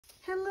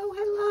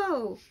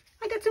Hello.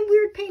 I got some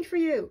weird paint for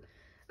you.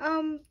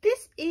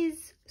 This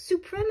is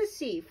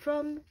Supremacy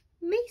from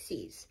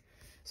Macy's.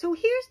 So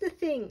here's the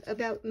thing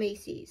about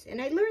Macy's,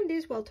 and I learned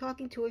this while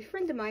talking to a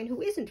friend of mine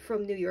who isn't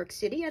from New York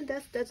City and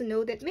thus doesn't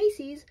know that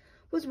Macy's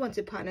was once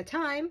upon a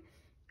time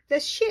the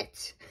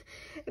shit.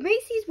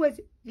 Macy's was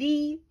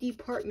the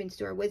department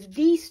store, was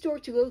the store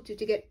to go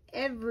to get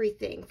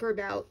everything for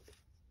about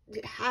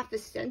half a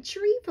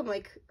century, from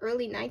like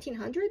early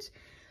 1900s.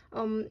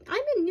 I'm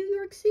in New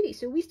York City,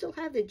 so we still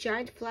have the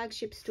giant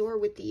flagship store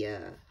with the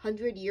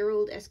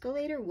 100-year-old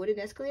escalator, wooden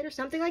escalator,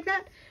 something like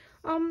that.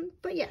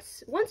 But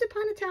yes, once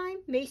upon a time,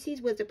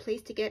 Macy's was a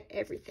place to get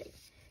everything.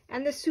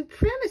 And the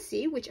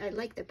Supremacy, which I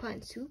like the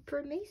pun,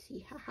 Super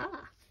Macy,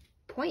 haha,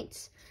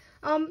 points.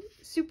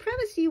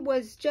 Supremacy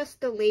was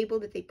just the label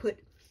that they put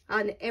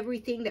on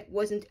everything that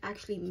wasn't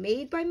actually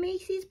made by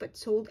Macy's, but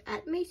sold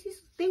at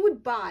Macy's. They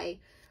would buy,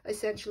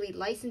 essentially,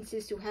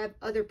 licenses to have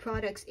other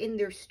products in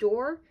their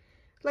store.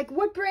 Like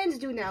what brands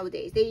do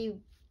nowadays.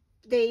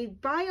 They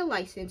buy a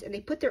license and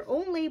they put their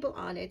own label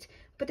on it,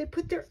 but they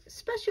put their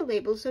special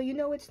label so you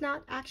know it's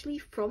not actually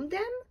from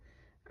them.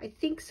 I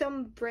think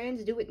some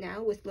brands do it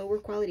now with lower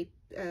quality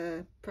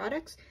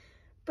products,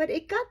 but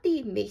it got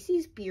the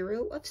Macy's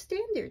Bureau of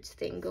Standards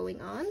thing going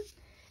on,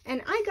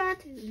 and I got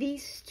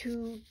these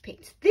two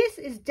paints. This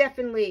is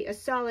definitely a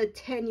solid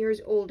 10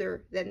 years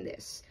older than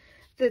this.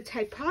 The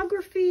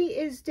typography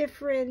is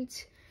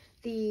different.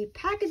 The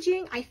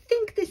packaging, I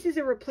think this is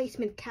a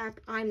replacement cap.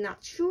 I'm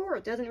not sure.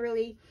 It doesn't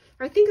really...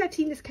 I think I've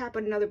seen this cap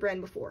on another brand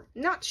before.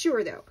 Not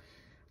sure, though.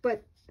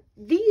 But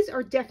these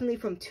are definitely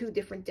from two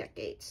different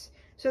decades.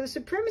 So the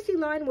Supremacy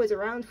line was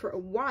around for a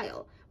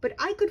while, but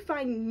I could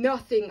find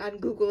nothing on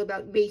Google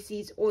about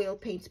Macy's oil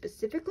paint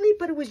specifically,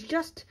 but it was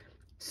just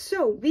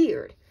so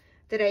weird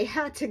that I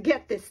had to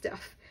get this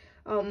stuff.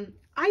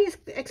 I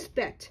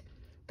expect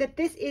that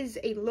this is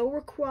a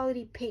lower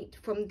quality paint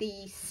from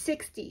the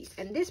 60s,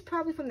 and this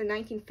probably from the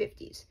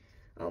 1950s.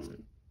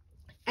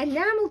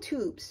 Enamel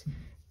tubes.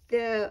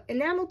 The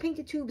enamel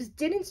painted tubes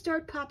didn't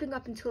start popping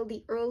up until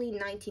the early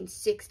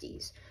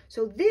 1960s.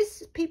 So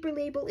this paper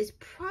label is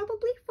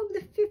probably from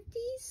the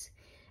 50s,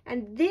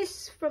 and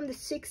this from the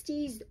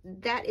 60s,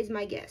 that is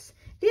my guess.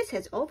 This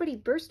has already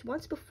burst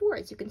once before,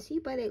 as you can see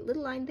by that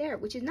little line there,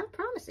 which is not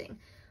promising.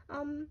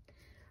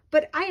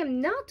 But I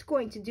am not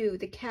going to do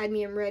the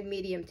cadmium red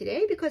medium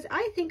today because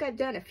I think I've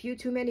done a few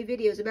too many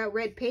videos about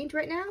red paint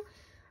right now.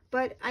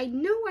 But I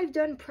know I've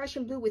done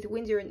Prussian blue with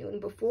Winsor & Newton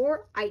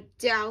before. I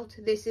doubt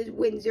this is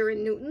Winsor &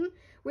 Newton.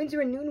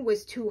 Winsor & Newton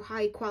was too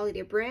high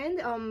quality a brand.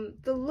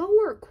 The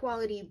lower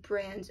quality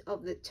brands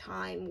of the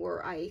time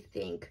were, I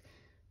think,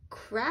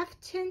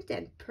 Craft Tint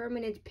and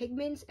Permanent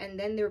Pigments. And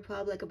then there were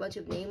probably like a bunch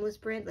of nameless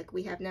brands like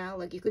we have now.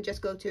 Like you could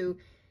just go to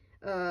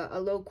a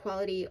low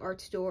quality art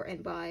store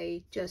and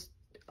buy just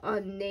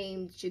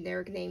unnamed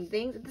generic name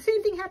things. The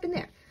same thing happened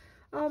there.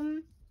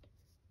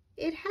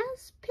 It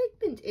has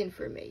pigment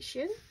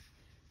information,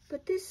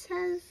 but this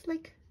has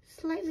like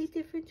slightly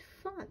different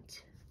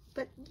font.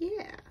 But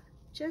yeah,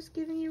 just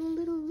giving you a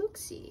little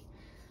look-see.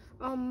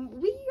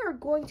 We are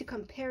going to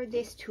compare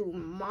this to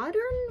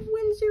modern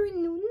Winsor &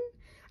 Newton.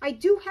 I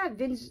do have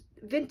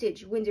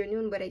vintage Winsor &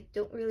 Newton, but I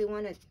don't really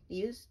want to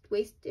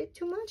waste it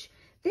too much.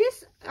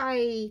 This,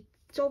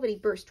 it's already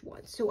burst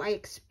once, so I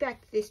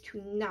expect this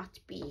to not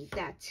be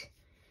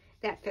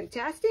that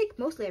fantastic.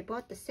 Mostly I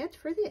bought the set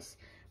for this.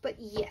 But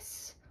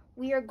yes,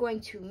 we are going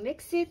to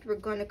mix it. We're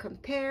going to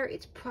compare.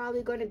 It's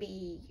probably going to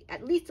be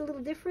at least a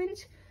little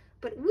different,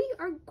 but we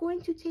are going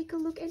to take a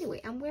look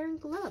anyway. I'm wearing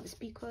gloves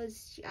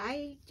because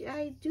I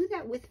do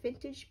that with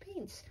vintage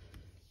paints.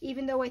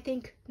 Even though I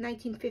think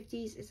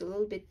 1950s is a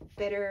little bit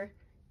better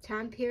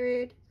time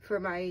period for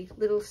my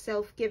little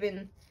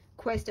self-given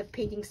quest of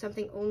painting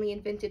something only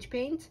in vintage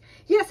paints.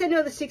 Yes, I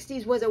know the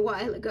 60s was a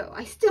while ago.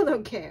 I still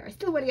don't care. I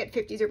still want to get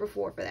 50s or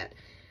before for that.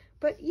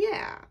 But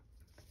yeah,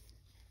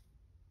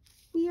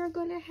 we are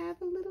going to have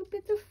a little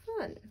bit of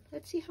fun.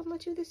 Let's see how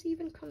much of this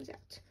even comes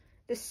out.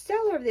 The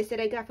seller of this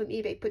that I got from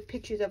eBay put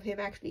pictures of him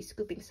actually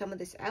scooping some of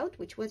this out,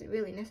 which wasn't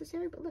really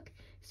necessary, but look,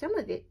 some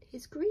of it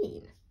is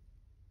green.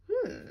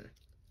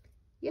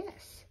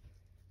 Yes.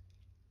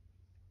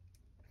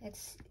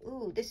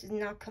 Ooh, this is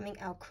not coming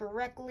out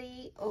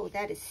correctly. Oh,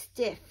 that is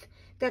stiff.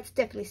 That's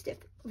definitely stiff.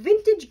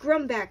 Vintage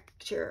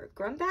Grumbacher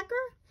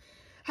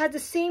has the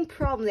same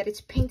problem, that its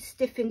paint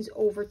stiffens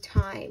over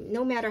time,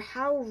 no matter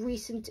how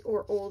recent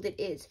or old it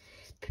is.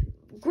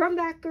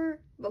 Grumbacher,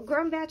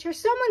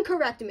 someone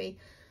correct me.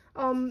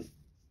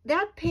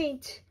 That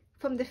paint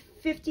from the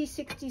 50s,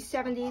 60s,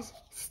 70s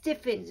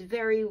stiffens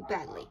very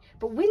badly.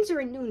 But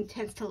Winsor & Newton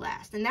tends to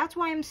last, and that's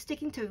why I'm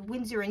sticking to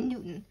Winsor &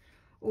 Newton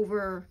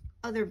over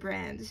other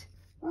brands.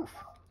 Oof,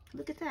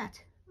 look at that.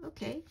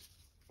 Okay.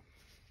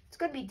 It's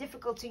going to be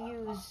difficult to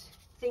use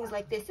things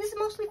like this. This is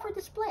mostly for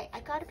display. I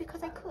got it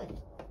because I could.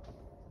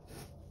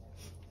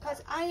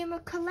 Because I am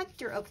a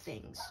collector of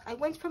things. I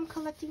went from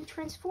collecting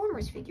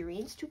Transformers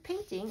figurines to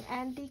painting,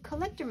 and the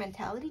collector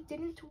mentality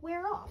didn't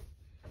wear off.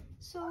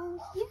 So,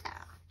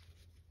 yeah.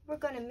 We're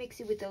going to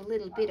mix it with a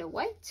little bit of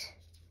white.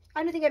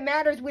 I don't think it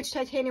matters which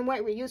titanium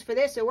white we use for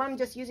this, so I'm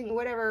just using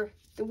whatever,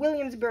 the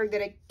Williamsburg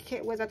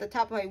that was at the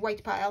top of my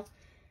white pile.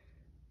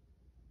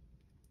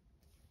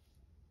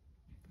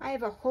 I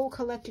have a whole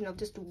collection of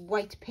just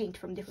white paint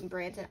from different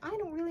brands, and I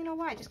don't really know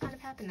why. It just kind of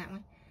happened that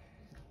way.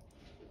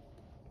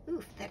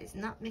 Oof, that is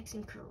not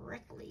mixing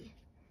correctly.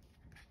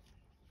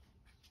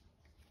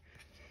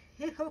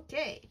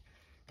 Okay,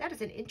 that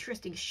is an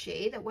interesting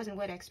shade. That wasn't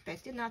what I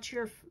expected. Not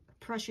sure if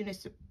Prussian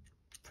is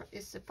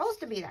supposed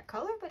to be that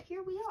color, but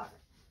here we are.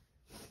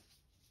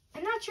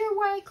 I'm not sure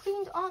why I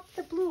cleaned off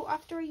the blue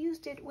after I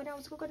used it when I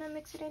was going to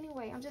mix it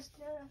anyway. I'm just,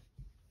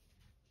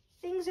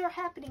 things are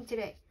happening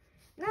today.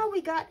 Now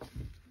we got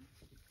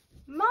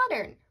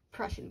modern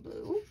Prussian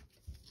blue,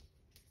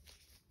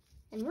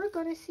 and we're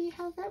going to see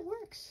how that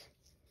works.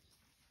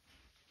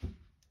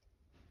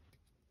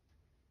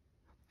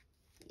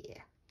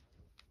 Yeah,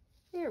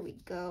 there we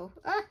go.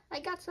 Ah, I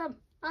got some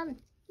on.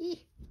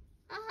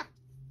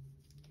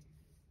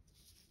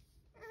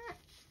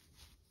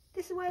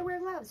 This is why I wear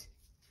gloves.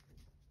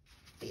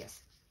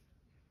 Yes.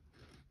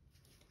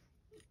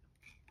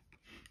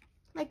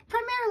 Like,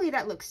 primarily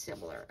that looks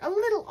similar. A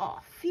little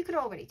off. You could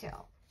already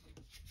tell.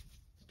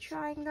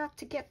 Trying not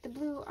to get the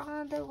blue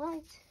on the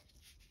white.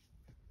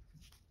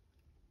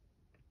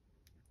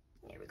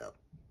 There we go.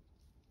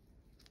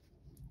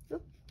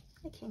 Oop,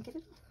 I can't get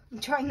it off. I'm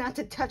trying not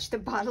to touch the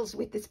bottles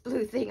with this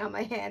blue thing on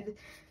my hand.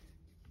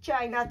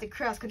 Trying not to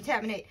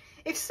cross-contaminate.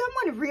 If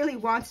someone really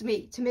wants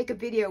me to make a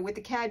video with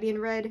the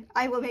cadmium red,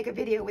 I will make a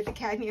video with the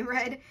cadmium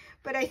red.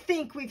 But I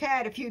think we've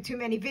had a few too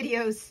many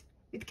videos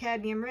with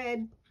cadmium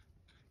red.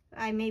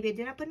 Maybe I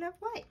did not put enough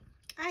white.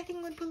 I think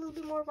I'm going to put a little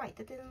bit more white.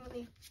 That didn't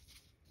really,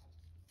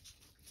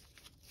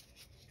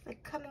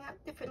 like, coming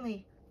out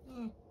differently.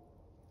 Yeah.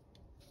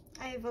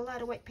 I have a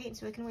lot of white paint,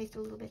 so I can waste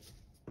a little bit.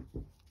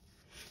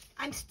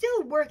 I'm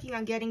still working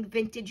on getting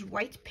vintage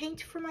white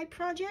paint for my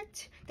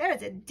project. That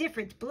is a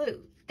different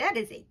blue. That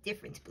is a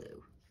different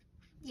blue.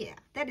 Yeah,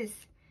 that is...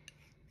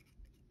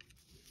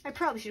 I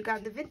probably should have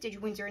gotten the vintage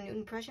Winsor &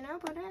 Newton Prussian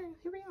out, but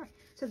here we are.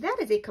 So that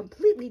is a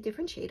completely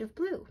different shade of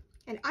blue.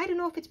 And I don't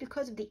know if it's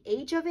because of the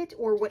age of it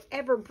or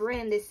whatever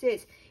brand this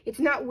is. It's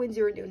not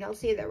Winsor & Newton, I'll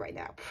say that right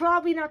now.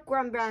 Probably not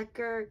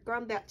Grumbacher.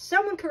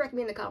 Someone correct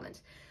me in the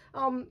comments.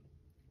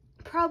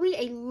 Probably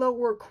a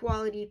lower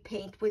quality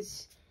paint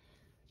was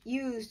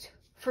used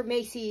for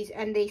Macy's,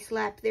 and they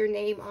slapped their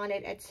name on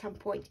it at some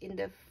point in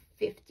the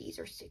 50s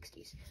or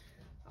 60s.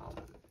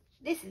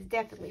 This is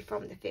definitely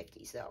from the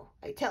 50s, though.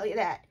 I tell you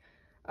that.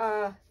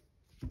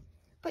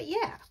 But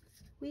yeah,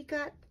 we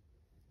got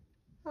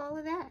all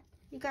of that.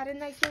 We got a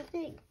nice little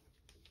thing.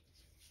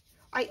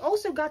 I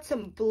also got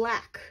some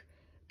black,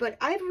 but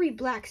ivory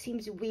black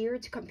seems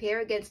weird to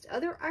compare against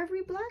other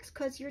ivory blacks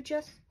because you're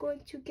just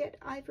going to get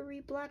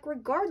ivory black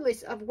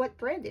regardless of what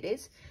brand it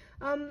is.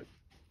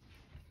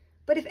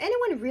 But if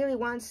anyone really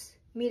wants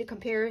me to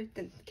compare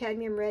the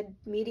cadmium red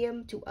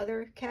medium to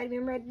other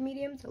cadmium red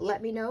mediums,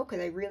 let me know, because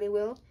I really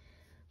will.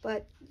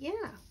 But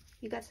yeah,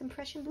 you got some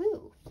Prussian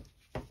blue.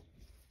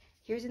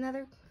 Here's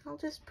another, I'll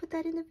just put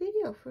that in the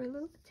video for a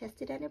little,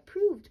 tested and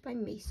approved by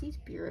Macy's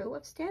Bureau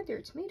of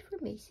Standards, made for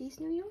Macy's,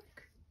 New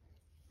York.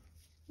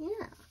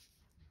 Yeah,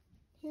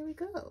 here we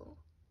go.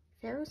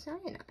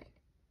 Ferrocyanide.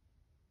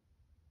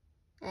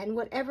 And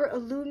whatever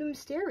aluminum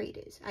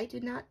stearate is. I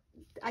do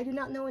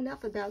not know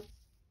enough about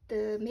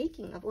the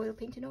making of oil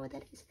paint to know what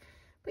that is.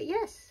 But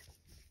yes,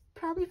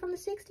 probably from the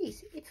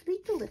 60s. It's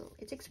leaked a little,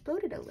 it's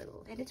exploded a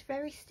little, and it's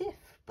very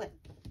stiff, but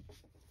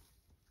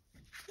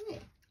yeah.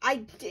 I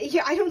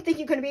don't think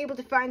you're going to be able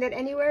to find that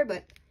anywhere,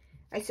 but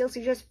I still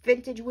suggest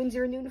vintage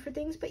Winsor & Newton for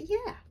things. But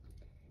yeah,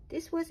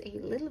 this was a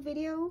little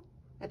video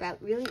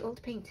about really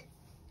old paint.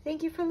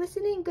 Thank you for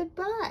listening.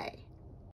 Goodbye.